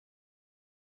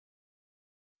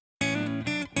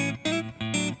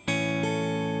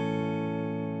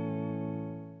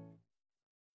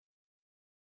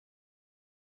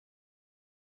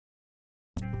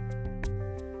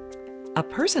A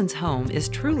person's home is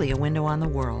truly a window on the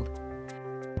world,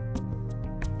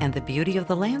 and the beauty of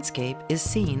the landscape is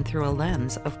seen through a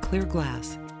lens of clear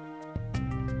glass.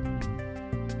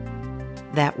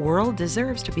 That world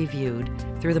deserves to be viewed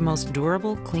through the most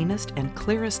durable, cleanest, and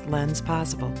clearest lens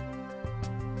possible.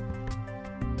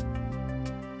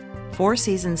 Four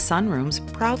Seasons Sunrooms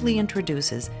proudly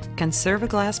introduces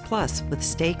Conservaglass Plus with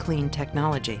Stay Clean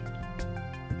technology.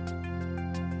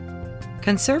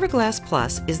 Conservaglass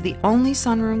Plus is the only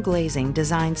sunroom glazing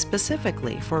designed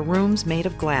specifically for rooms made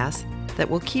of glass that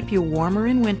will keep you warmer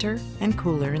in winter and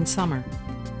cooler in summer.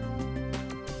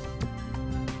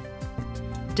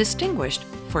 Distinguished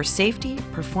for safety,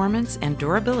 performance, and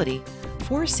durability,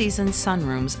 Four Seasons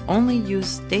sunrooms only use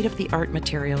state-of-the-art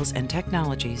materials and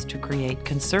technologies to create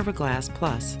Conservaglass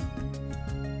Plus.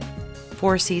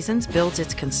 Four Seasons builds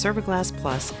its Conservaglass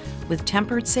Plus with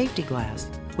tempered safety glass,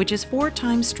 which is 4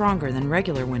 times stronger than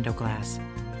regular window glass,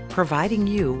 providing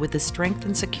you with the strength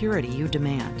and security you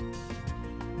demand.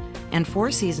 And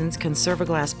Four Seasons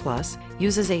Conservaglass Plus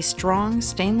uses a strong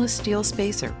stainless steel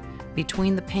spacer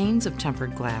between the panes of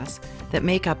tempered glass that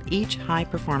make up each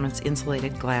high-performance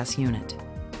insulated glass unit.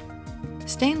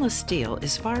 Stainless steel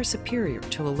is far superior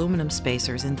to aluminum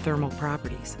spacers in thermal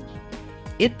properties.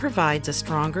 It provides a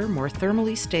stronger, more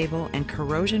thermally stable, and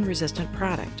corrosion-resistant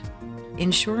product,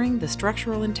 ensuring the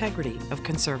structural integrity of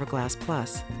Conservaglass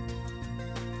Plus.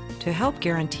 To help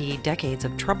guarantee decades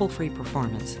of trouble-free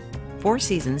performance, Four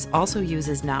Seasons also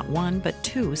uses not 1 but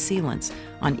 2 sealants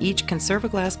on each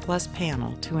Conservaglass Plus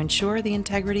panel to ensure the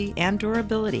integrity and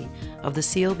durability of the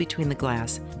seal between the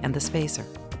glass and the spacer.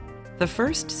 The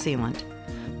first sealant,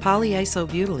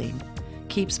 polyisobutylene,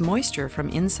 keeps moisture from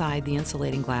inside the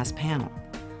insulating glass panel,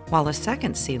 while a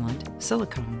second sealant,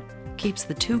 silicone, keeps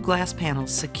the 2 glass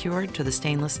panels secured to the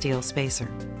stainless steel spacer.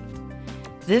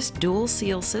 This dual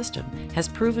seal system has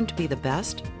proven to be the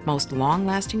best, most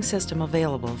long-lasting system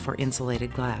available for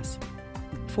insulated glass.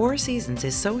 Four Seasons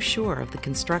is so sure of the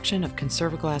construction of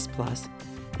Conservaglass Plus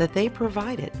that they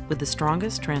provide it with the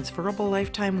strongest transferable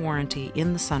lifetime warranty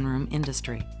in the sunroom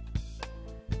industry.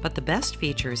 But the best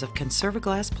features of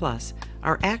Conservaglass Plus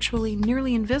are actually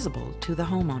nearly invisible to the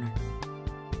homeowner.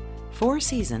 Four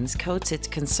Seasons coats its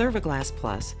Conservaglass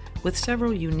Plus with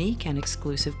several unique and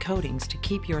exclusive coatings to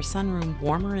keep your sunroom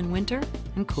warmer in winter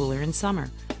and cooler in summer,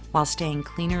 while staying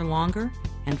cleaner longer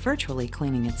and virtually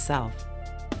cleaning itself.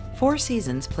 Four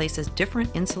Seasons places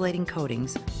different insulating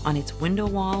coatings on its window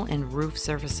wall and roof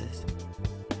surfaces.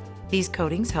 These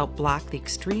coatings help block the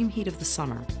extreme heat of the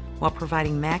summer while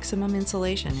providing maximum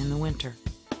insulation in the winter.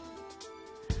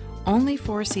 Only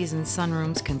Four Seasons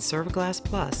Sunroom's Conservaglass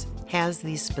Plus has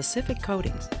these specific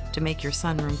coatings to make your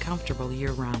sunroom comfortable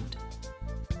year-round.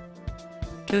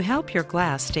 To help your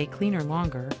glass stay cleaner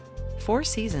longer, Four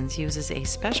Seasons uses a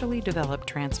specially developed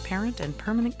transparent and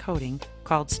permanent coating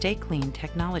called Stay Clean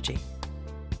technology.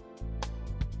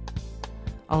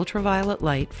 Ultraviolet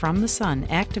light from the sun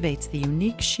activates the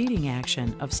unique sheeting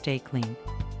action of Stay Clean.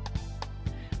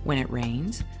 When it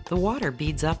rains, the water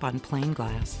beads up on plain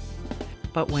glass.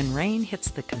 But when rain hits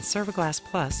the Conservaglass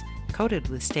Plus, coated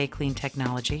with Stay Clean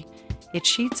technology, it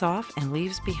sheets off and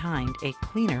leaves behind a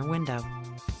cleaner window.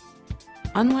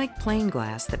 Unlike plain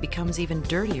glass that becomes even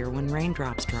dirtier when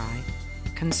raindrops dry,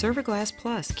 Conservaglass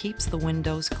Plus keeps the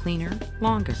windows cleaner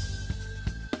longer.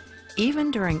 Even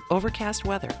during overcast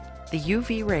weather, the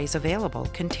UV rays available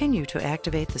continue to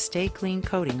activate the Stay Clean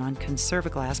coating on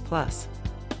Conservaglass Plus.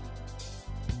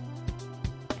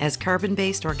 As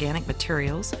carbon-based organic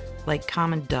materials like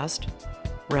common dust,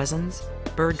 resins,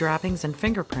 bird droppings, and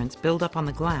fingerprints build up on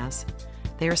the glass,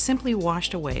 they are simply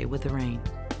washed away with the rain.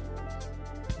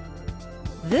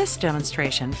 This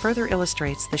demonstration further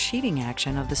illustrates the sheeting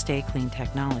action of the Stay Clean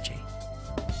technology.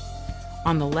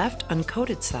 On the left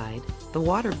uncoated side, the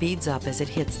water beads up as it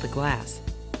hits the glass,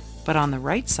 but on the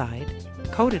right side,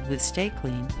 coated with Stay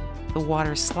Clean, the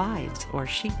water slides or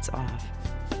sheets off.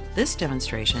 This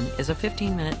demonstration is a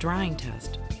 15-minute drying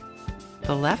test.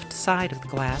 The left side of the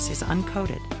glass is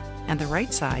uncoated, and the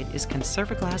right side is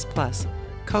Conservaglass Plus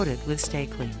coated with Stay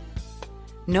Clean.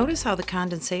 Notice how the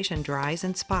condensation dries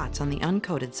in spots on the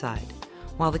uncoated side,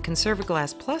 while the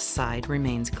Conservaglass Plus side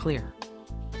remains clear.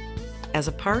 As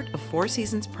a part of Four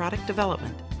Seasons product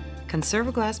development,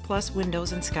 Conservaglass Plus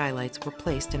windows and skylights were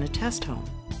placed in a test home.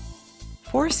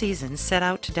 Four Seasons set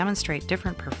out to demonstrate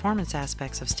different performance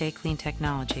aspects of Stay Clean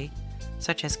technology,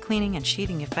 such as cleaning and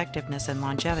sheeting effectiveness and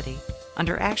longevity,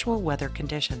 under actual weather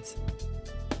conditions.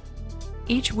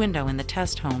 Each window in the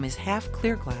test home is half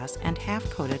clear glass and half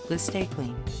coated with Stay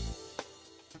Clean.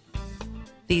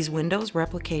 These windows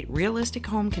replicate realistic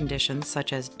home conditions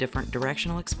such as different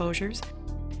directional exposures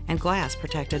and glass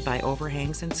protected by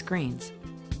overhangs and screens.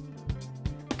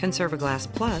 Conservaglass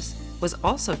Plus was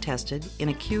also tested in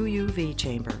a QUV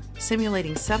chamber,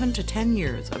 simulating 7 to 10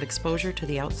 years of exposure to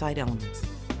the outside elements.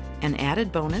 An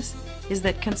added bonus is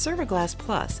that Conservaglass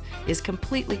Plus is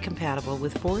completely compatible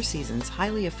with Four Seasons'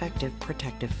 highly effective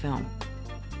protective film.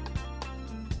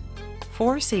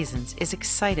 Four Seasons is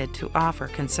excited to offer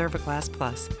Conservaglass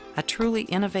Plus, a truly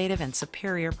innovative and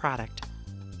superior product.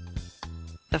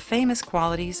 The famous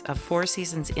qualities of Four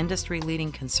Seasons'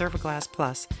 industry-leading Conservaglass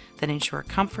Plus that ensure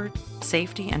comfort,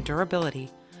 safety, and durability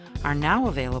are now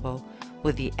available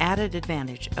with the added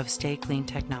advantage of Stay Clean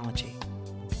technology.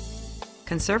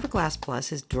 Conservaglass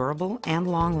Plus is durable and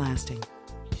long-lasting.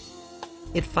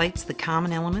 It fights the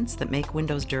common elements that make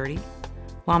windows dirty,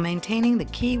 while maintaining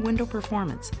the key window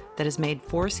performance that has made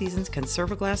Four Seasons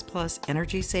Conservaglass Plus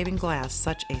energy-saving glass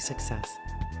such a success.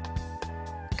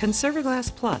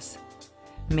 Conservaglass Plus,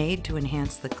 made to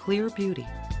enhance the clear beauty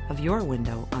of your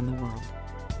window on the world.